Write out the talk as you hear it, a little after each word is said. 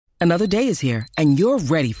Another day is here, and you're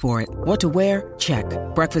ready for it. What to wear? Check.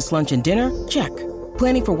 Breakfast, lunch, and dinner? Check.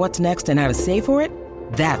 Planning for what's next and how to save for it?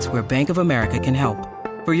 That's where Bank of America can help.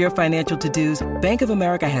 For your financial to-dos, Bank of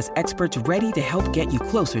America has experts ready to help get you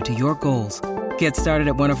closer to your goals. Get started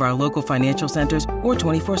at one of our local financial centers or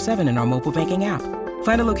 24/7 in our mobile banking app.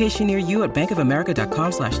 Find a location near you at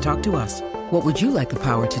bankofamerica.com/talktous. What would you like the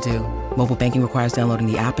power to do? Mobile banking requires downloading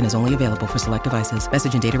the app and is only available for select devices.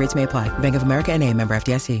 Message and data rates may apply. Bank of America N.A., member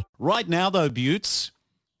FDIC. Right now, though, Buttes,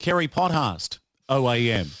 Kerry Pothast,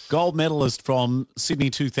 OAM, gold medalist from Sydney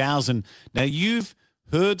 2000. Now, you've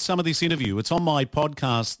heard some of this interview. It's on my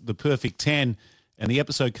podcast, The Perfect 10, and the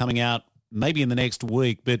episode coming out maybe in the next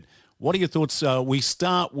week. But what are your thoughts? We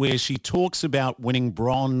start where she talks about winning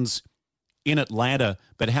bronze in Atlanta,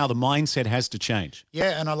 but how the mindset has to change.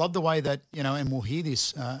 Yeah, and I love the way that, and we'll hear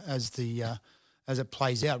this as it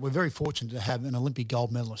plays out. We're very fortunate to have an Olympic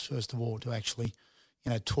gold medalist, first of all, to actually,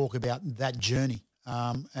 talk about that journey.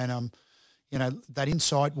 That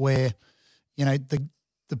insight where, the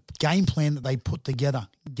game plan that they put together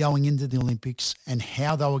going into the Olympics and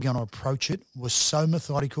how they were going to approach it was so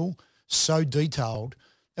methodical, so detailed.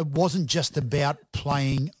 It wasn't just about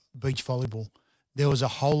playing beach volleyball. There was a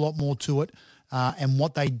whole lot more to it, and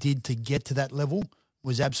what they did to get to that level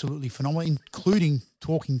was absolutely phenomenal, including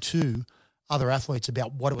talking to other athletes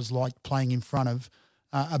about what it was like playing in front of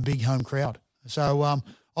a big home crowd. So I'm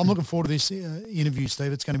looking forward to this interview,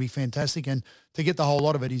 Steve. It's going to be fantastic, and to get the whole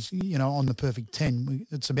lot of it is, on the Perfect 10.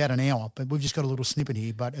 It's about an hour, but we've just got a little snippet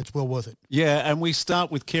here, but it's well worth it. Yeah, and we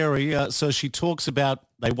start with Kerry. So she talks about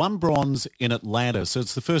they won bronze in Atlanta, so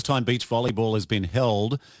it's the first time beach volleyball has been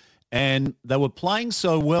held. And they were playing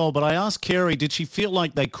so well, but I asked Kerry, did she feel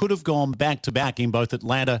like they could have gone back-to-back in both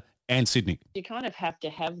Atlanta and Sydney? You kind of have to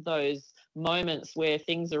have those moments where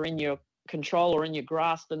things are in your control or in your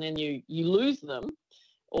grasp, and then you lose them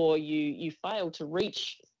or you fail to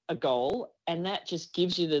reach a goal, and that just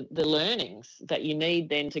gives you the learnings that you need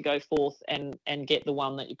then to go forth and get the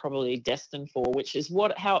one that you're probably destined for, which is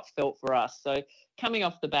how it felt for us. So coming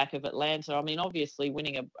off the back of Atlanta, I mean, obviously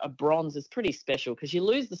winning a bronze is pretty special because you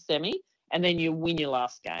lose the semi and then you win your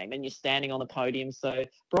last game and you're standing on the podium. So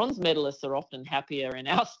bronze medalists are often happier in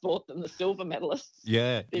our sport than the silver medalists.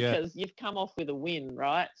 Yeah, because you've come off with a win,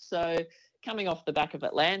 right? So coming off the back of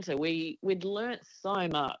Atlanta, we'd learnt so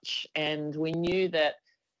much, and we knew that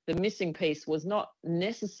the missing piece was not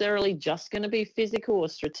necessarily just going to be physical or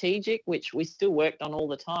strategic, which we still worked on all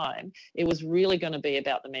the time. It was really going to be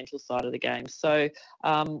about the mental side of the game. So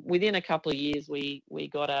within a couple of years, we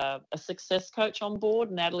got a success coach on board.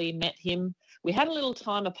 Natalie met him. We had a little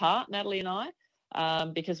time apart, Natalie and I,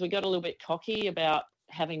 because we got a little bit cocky about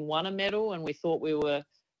having won a medal, and we thought we were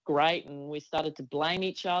great, and we started to blame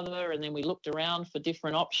each other, and then we looked around for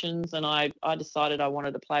different options, and I decided I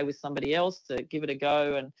wanted to play with somebody else to give it a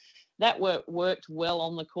go, and that worked well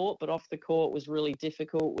on the court, but off the court was really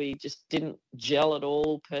difficult. We just didn't gel at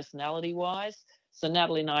all personality wise. So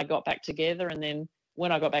Natalie and I got back together, and then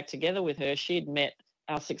when I got back together with her, she'd met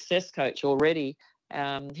our success coach already.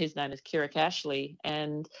 His name is Kirik Ashley,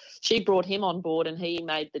 and she brought him on board, and he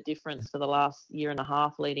made the difference for the last year and a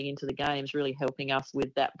half leading into the games, really helping us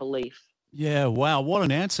with that belief. Yeah, wow, what an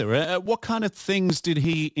answer. What kind of things did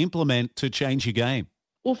he implement to change your game?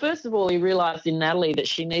 Well, first of all, he realised in Natalie that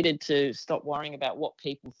she needed to stop worrying about what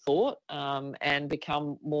people thought and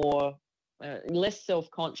become more less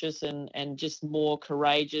self-conscious and just more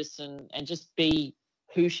courageous and just be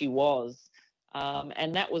who she was.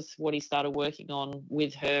 And that was what he started working on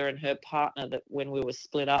with her and her partner that when we were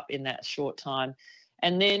split up in that short time.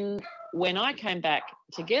 And then when I came back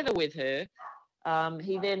together with her,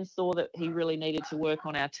 he then saw that he really needed to work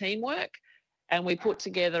on our teamwork. And we put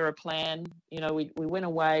together a plan. We went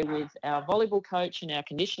away with our volleyball coach and our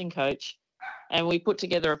conditioning coach, and we put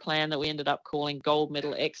together a plan that we ended up calling Gold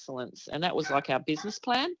Medal Excellence. And that was like our business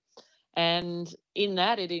plan. And in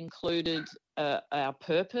that, it included our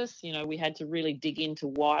purpose. We had to really dig into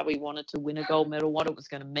why we wanted to win a gold medal, what it was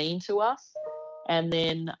going to mean to us. And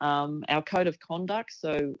then our code of conduct.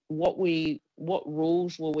 So what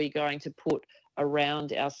rules were we going to put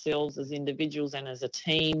around ourselves as individuals and as a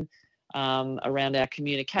team, around our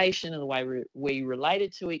communication and the way we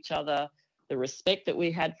related to each other, the respect that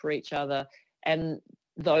we had for each other. And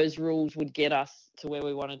those rules would get us to where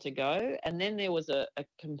we wanted to go. And then there was a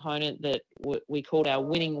component that we called our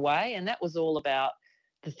winning way, and that was all about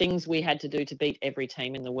the things we had to do to beat every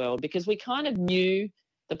team in the world, because we kind of knew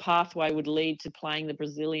the pathway would lead to playing the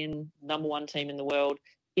Brazilian number one team in the world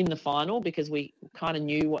in the final, because we kind of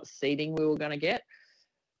knew what seeding we were going to get.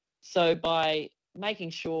 So by making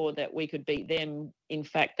sure that we could beat them, in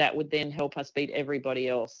fact, that would then help us beat everybody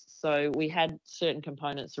else. So we had certain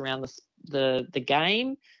components around the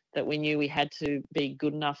game that we knew we had to be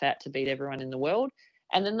good enough at to beat everyone in the world.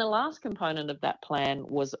 And then the last component of that plan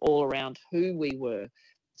was all around who we were.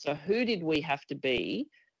 So who did we have to be?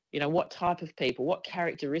 You know, what type of people, what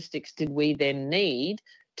characteristics did we then need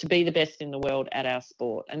to be the best in the world at our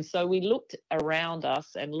sport? And so we looked around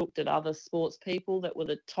us and looked at other sports people that were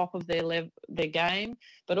the top of their game,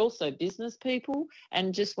 but also business people,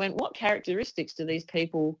 and just went, what characteristics do these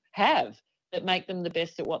people have that make them the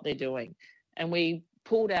best at what they're doing? And we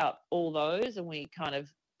pulled out all those, and we kind of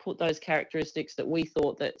put those characteristics that we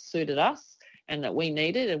thought that suited us and that we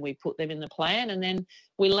needed, and we put them in the plan. And then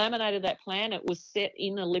we laminated that plan. It was set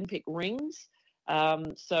in Olympic rings.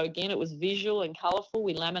 So again, it was visual and colourful.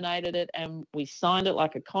 We laminated it and we signed it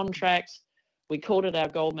like a contract. We called it our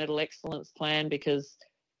gold medal excellence plan, because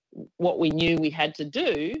what we knew we had to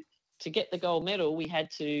do to get the gold medal, we had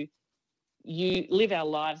to live our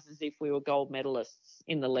lives as if we were gold medalists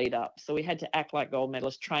in the lead up. So we had to act like gold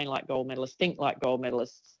medalists, train like gold medalists, think like gold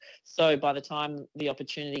medalists. So by the time the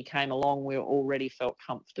opportunity came along, we already felt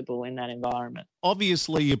comfortable in that environment.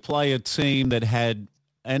 Obviously, you play a team that had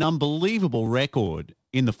an unbelievable record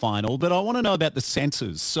in the final, but I want to know about the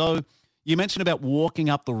senses. So you mentioned about walking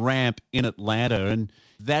up the ramp in Atlanta, and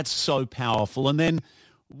that's so powerful. And then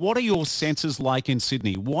what are your senses like in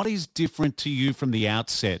Sydney? What is different to you from the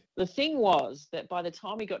outset? The thing was that by the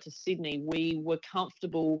time we got to Sydney, we were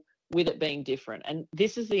comfortable with it being different. And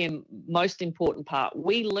this is the most important part.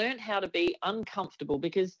 We learned how to be uncomfortable,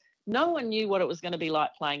 because no one knew what it was going to be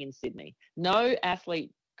like playing in Sydney. No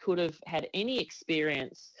athlete could have had any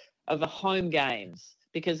experience of a home games,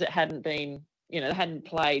 because it hadn't been, they hadn't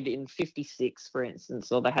played in 56, for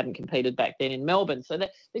instance, or they hadn't competed back then in Melbourne. So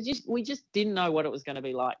we just didn't know what it was going to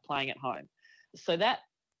be like playing at home. So that,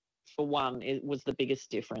 for one, was the biggest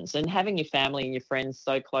difference. And having your family and your friends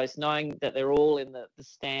so close, knowing that they're all in the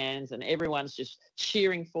stands and everyone's just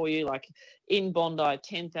cheering for you, like in Bondi,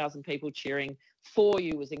 10,000 people cheering for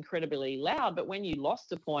you was incredibly loud. But when you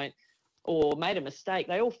lost a point or made a mistake,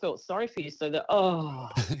 they all felt sorry for you. So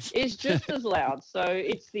it's just as loud. So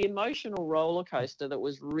it's the emotional roller coaster that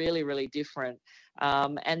was really, really different.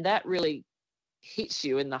 And that really hits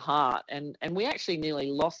you in the heart. And we actually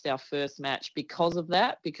nearly lost our first match because of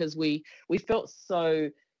that, because we felt so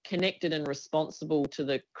connected and responsible to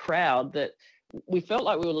the crowd that we felt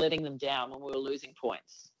like we were letting them down when we were losing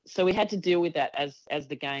points. So we had to deal with that as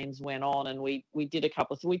the games went on, and we did a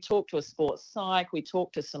couple. So we talked to a sports psych, we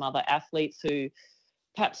talked to some other athletes who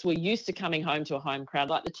perhaps were used to coming home to a home crowd,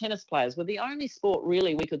 like the tennis players were the only sport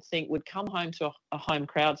really we could think would come home to a home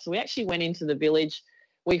crowd. So we actually went into the village,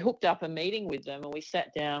 we hooked up a meeting with them, and we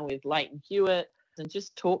sat down with Leighton Hewitt and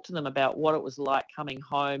just talked to them about what it was like coming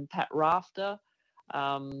home, Pat Rafter,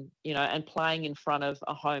 and playing in front of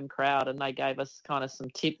a home crowd. And they gave us kind of some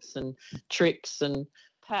tips and tricks, and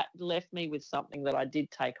Pat left me with something that I did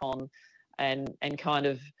take on, and kind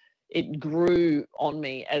of it grew on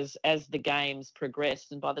me as the games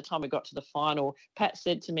progressed. And by the time we got to the final, Pat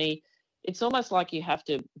said to me, it's almost like you have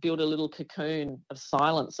to build a little cocoon of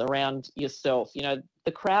silence around yourself.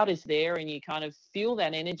 The crowd is there and you kind of feel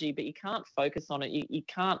that energy, but you can't focus on it. You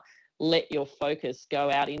can't let your focus go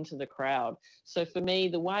out into the crowd. So for me,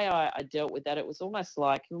 the way I dealt with that, it was almost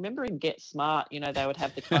like, remember in Get Smart, they would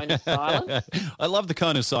have the cone of silence. I love the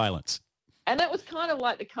cone of silence. And that was kind of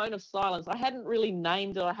like the cone of silence. I hadn't really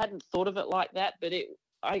named it. I hadn't thought of it like that, but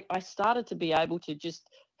I started to be able to just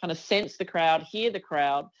kind of sense the crowd, hear the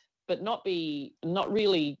crowd, but not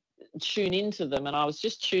really tune into them. And I was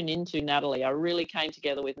just tuned into Natalie. I really came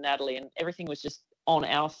together with Natalie, and everything was just on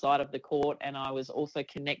our side of the court, and I was also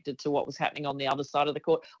connected to what was happening on the other side of the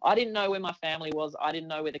court. I didn't know where my family was. I didn't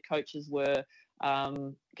know where the coaches were,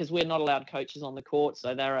 because we're not allowed coaches on the court,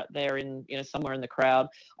 so they're in somewhere in the crowd.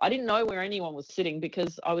 I didn't know where anyone was sitting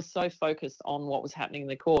because I was so focused on what was happening in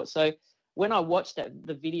the court. So when I watched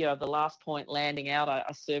the video of the last point landing out, I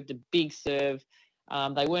served a big serve.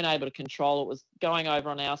 They weren't able to control it. It was going over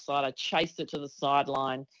on our side. I chased it to the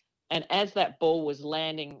sideline. And as that ball was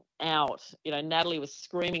landing out, Natalie was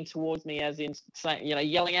screaming towards me, as in saying,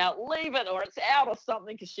 yelling out, leave it, or it's out or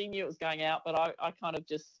something, because she knew it was going out. But I kind of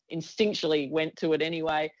just instinctually went to it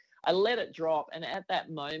anyway. I let it drop. And at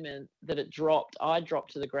that moment that it dropped, I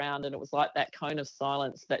dropped to the ground, and it was like that cone of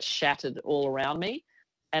silence that shattered all around me.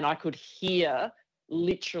 And I could hear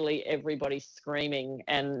literally everybody screaming,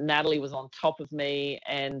 and Natalie was on top of me,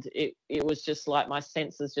 and it was just like my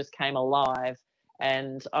senses just came alive.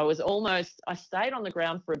 And I stayed on the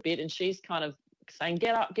ground for a bit, and she's kind of saying,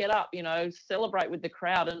 get up, you know, celebrate with the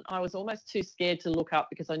crowd. And I was almost too scared to look up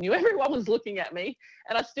because I knew everyone was looking at me.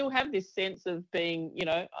 And I still have this sense of being, you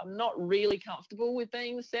know, I'm not really comfortable with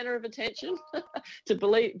being the center of attention, to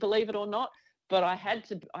believe it or not. But I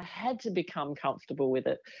had to become comfortable with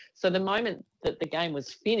it. So the moment that the game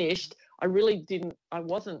was finished, I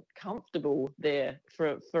wasn't comfortable there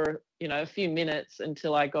for you know, a few minutes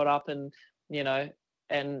until I got up and, you know,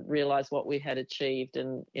 and realized what we had achieved.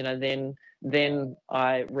 And, you know, then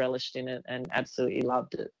I relished in it and absolutely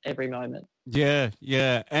loved it every moment. Yeah.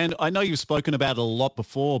 And I know you've spoken about it a lot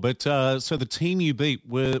before, but so the team you beat,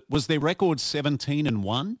 was their record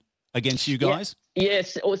 17-1 against you guys?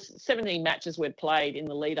 Yes, it was 17 matches we'd played in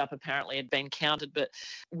the lead up, apparently had been counted, but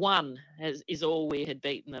one is all we had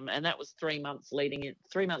beaten them. And that was 3 months leading in,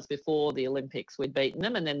 3 months before the Olympics, we'd beaten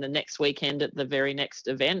them. And then the next weekend at the very next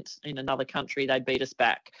event in another country, they beat us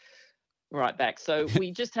right back. So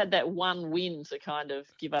we just had that one win to kind of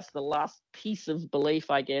give us the last piece of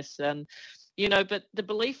belief, I guess. And, you know, but the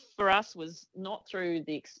belief for us was not through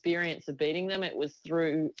the experience of beating them. It was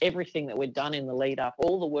through everything that we'd done in the lead up,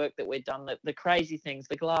 all the work that we'd done, the crazy things,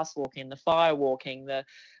 the glass walking, the fire walking, the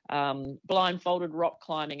blindfolded rock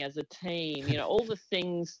climbing as a team, you know, all the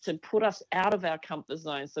things to put us out of our comfort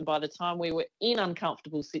zone. So by the time we were in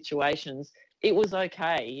uncomfortable situations, it was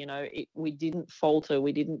okay. You know, we didn't falter.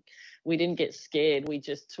 We didn't get scared. We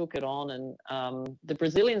just took it on. And the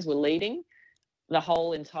Brazilians were leading the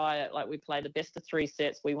whole entire, like, we played a best of 3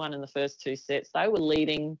 sets. We won in the first 2 sets. They were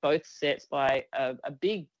leading both sets by a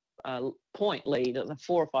big point lead,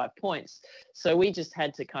 4 or 5 points. So we just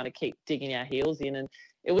had to kind of keep digging our heels in. And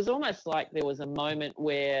it was almost like there was a moment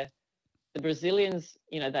where the Brazilians,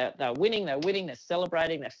 you know, they're winning, they're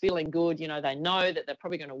celebrating, they're feeling good. You know, they know that they're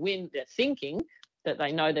probably going to win. They're thinking that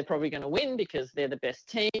they know they're probably going to win because they're the best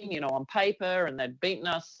team, you know, on paper, and they've beaten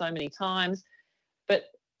us so many times. But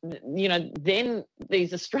you know, then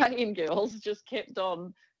these Australian girls just kept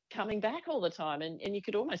on coming back all the time. And you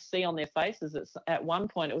could almost see on their faces at one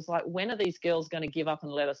point, it was like, when are these girls going to give up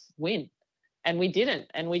and let us win? And we didn't.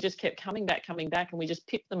 And we just kept coming back. And we just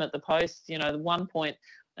pipped them at the post, you know, 1 point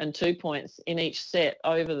and 2 points in each set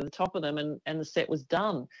over the top of them. And the set was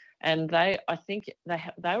done. And I think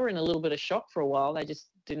they were in a little bit of shock for a while. They just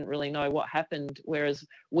didn't really know what happened. Whereas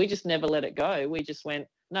we just never let it go. We just went,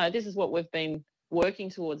 no, this is what we've been working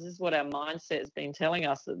towards. This is what our mindset has been telling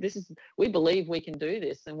us, that we believe we can do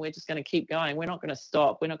this, and we're just going to keep going. We're not going to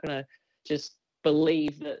stop. We're not going to just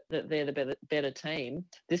believe that they're the better team.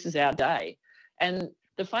 This is our day. And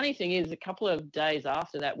the funny thing is, a couple of days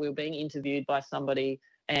after that, we were being interviewed by somebody,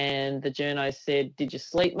 and the journo said, did you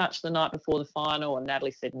sleep much the night before the final? And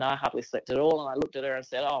Natalie said, no, hardly slept at all. And I looked at her and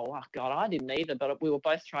said, oh, God, I didn't either. But we were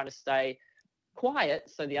both trying to stay quiet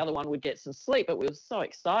so the other one would get some sleep. But we were so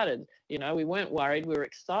excited. You know, we weren't worried. We were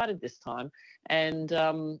excited this time. And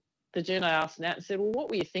the journo asked Nat and said, well, what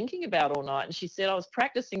were you thinking about all night? And she said, I was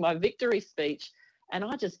practicing my victory speech. And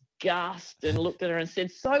I just gasped and looked at her and said,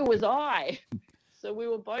 so was I. So we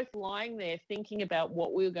were both lying there thinking about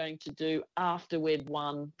what we were going to do after we'd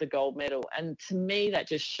won the gold medal. And to me, that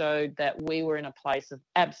just showed that we were in a place of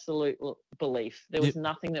absolute belief. There was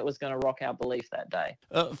nothing that was going to rock our belief that day.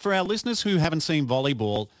 For our listeners who haven't seen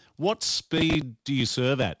volleyball, what speed do you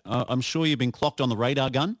serve at? I'm sure you've been clocked on the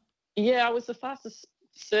radar gun. Yeah, I was the fastest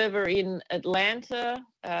server in Atlanta,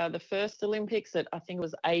 the first Olympics at, I think it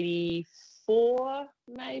was 84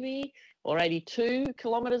 maybe, or 82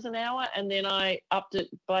 kilometres an hour. And then I upped it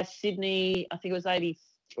by Sydney, I think it was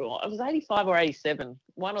 85 or 87,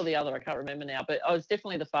 one or the other, I can't remember now. But I was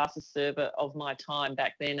definitely the fastest server of my time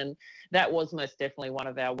back then. And that was most definitely one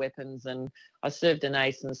of our weapons. And I served an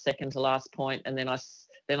ace in the second to last point. And then I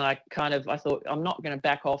thought, I'm not going to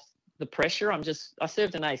back off the pressure. I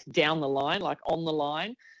served an ace down the line, like on the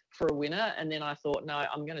line for a winner. And then I thought, no,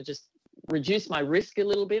 I'm going to just reduce my risk a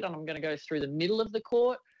little bit, and I'm going to go through the middle of the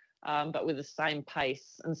court, but with the same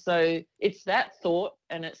pace. And so it's that thought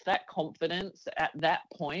and it's that confidence at that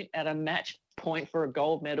point, at a match point for a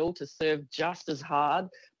gold medal, to serve just as hard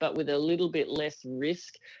but with a little bit less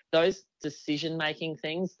risk. Those decision-making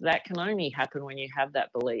things, that can only happen when you have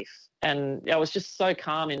that belief. And I was just so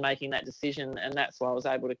calm in making that decision, and that's why I was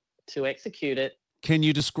able to execute it. Can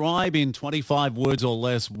you describe in 25 words or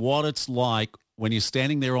less what it's like when you're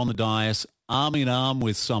standing there on the dais, arm in arm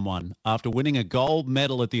with someone after winning a gold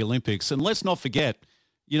medal at the Olympics? And let's not forget,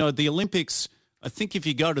 you know, the Olympics, I think if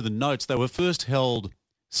you go to the notes, they were first held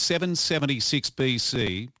 776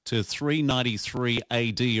 BC to 393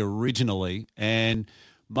 AD originally, and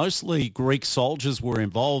mostly Greek soldiers were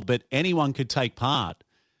involved, but anyone could take part.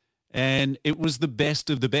 And it was the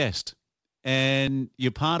best of the best. And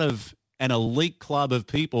you're part of an elite club of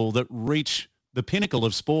people that reach the pinnacle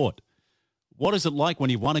of sport. What is it like when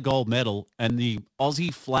you've won a gold medal and the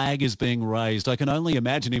Aussie flag is being raised? I can only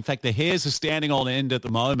imagine. In fact, the hairs are standing on end at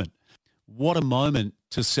the moment. What a moment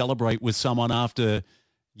to celebrate with someone after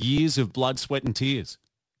years of blood, sweat and tears.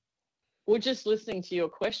 Well, just listening to your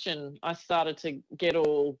question, I started to get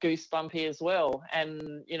all goosebumpy as well.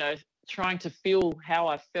 And, trying to feel how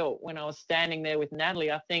I felt when I was standing there with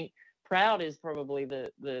Natalie. I think proud is probably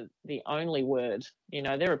the only word.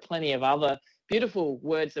 There are plenty of other beautiful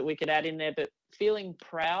words that we could add in there, but feeling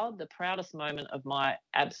proud, the proudest moment of my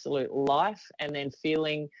absolute life, and then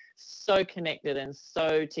feeling so connected and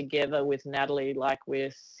so together with Natalie, like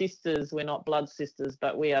we're sisters. We're not blood sisters,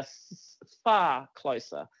 but we are far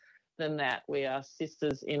closer than that. We are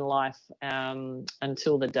sisters in life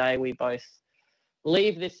until the day we both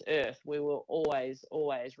leave this earth. We will always,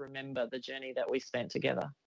 always remember the journey that we spent together.